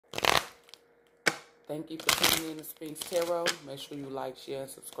Thank you for tuning in to Spinkstarot. Make sure you like, share, and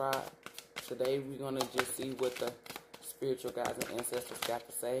subscribe. Today we're going to just see what the spiritual guides and ancestors got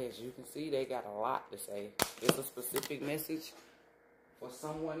to say. As you can see, they got a lot to say. It's a specific message for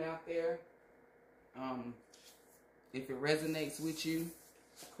someone out there. If it resonates with you,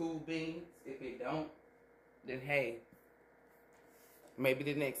 cool beans. If it don't, then hey, maybe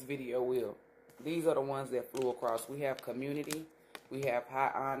the next video will. These are the ones that flew across. We have community, we have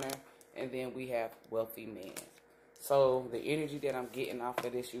high honor, and then we have wealthy man. So the energy that I'm getting off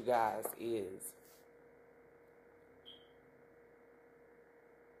of this, you guys, is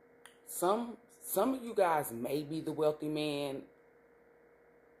some of you guys may be the wealthy man,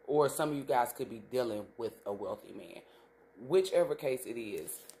 or some of you guys could be dealing with a wealthy man. Whichever case it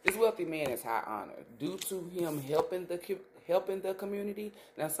is, this wealthy man is high honor due to him helping the community.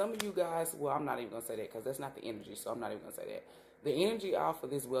 Now, some of you guys, well, I'm not even going to say that because that's not the energy, so I'm not even going to say that. The energy off of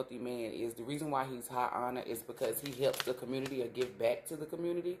this wealthy man is the reason why he's high honor is because he helps the community or give back to the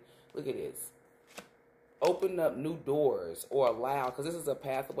community. Look at this. Open up new doors or allow, because this is a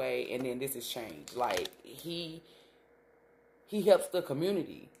pathway and then this is change. Like, he helps the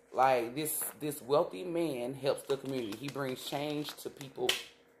community. Like, this wealthy man helps the community. He brings change to people.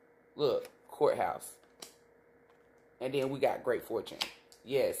 Look, courthouse. And then we got great fortune.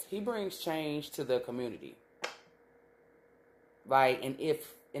 Yes, he brings change to the community. Like, and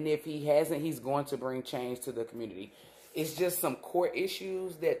if he hasn't, he's going to bring change to the community. It's just some court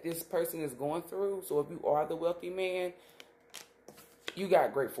issues that this person is going through. So if you are the wealthy man, you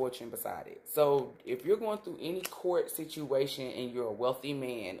got great fortune beside it. So if you're going through any court situation and you're a wealthy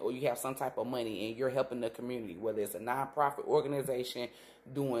man, or you have some type of money and you're helping the community, whether it's a nonprofit organization,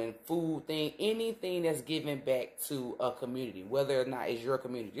 doing food thing, anything that's giving back to a community, whether or not it's your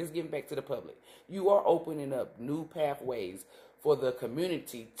community, just giving back to the public, you are opening up new pathways for the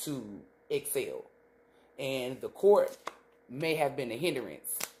community to excel. And the court may have been a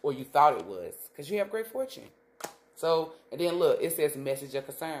hindrance, or you thought it was, because you have great fortune. So, and then look, it says message of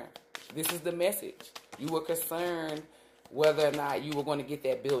concern. This is the message. You were concerned whether or not you were going to get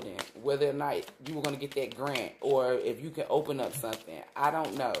that building, whether or not you were going to get that grant, or if you can open up something. I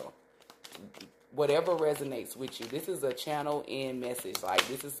don't know. Whatever resonates with you. This is a channel in message. Like,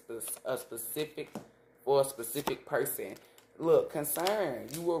 this is a specific, for a specific person. Look, concern.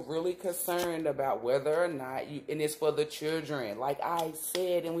 You were really concerned about whether or not you, and it's for the children. Like I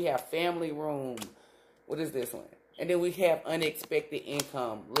said, and we have family room. What is this one? And then we have unexpected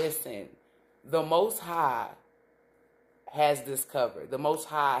income. Listen, the Most High has this covered. The Most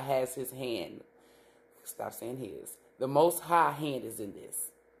High has his hand. Stop saying his. The Most High hand is in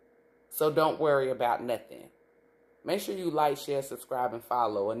this. So don't worry about nothing. Make sure you like, share, subscribe, and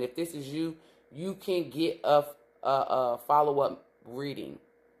follow. And if this is you, you can get a follow-up reading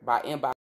by inbox.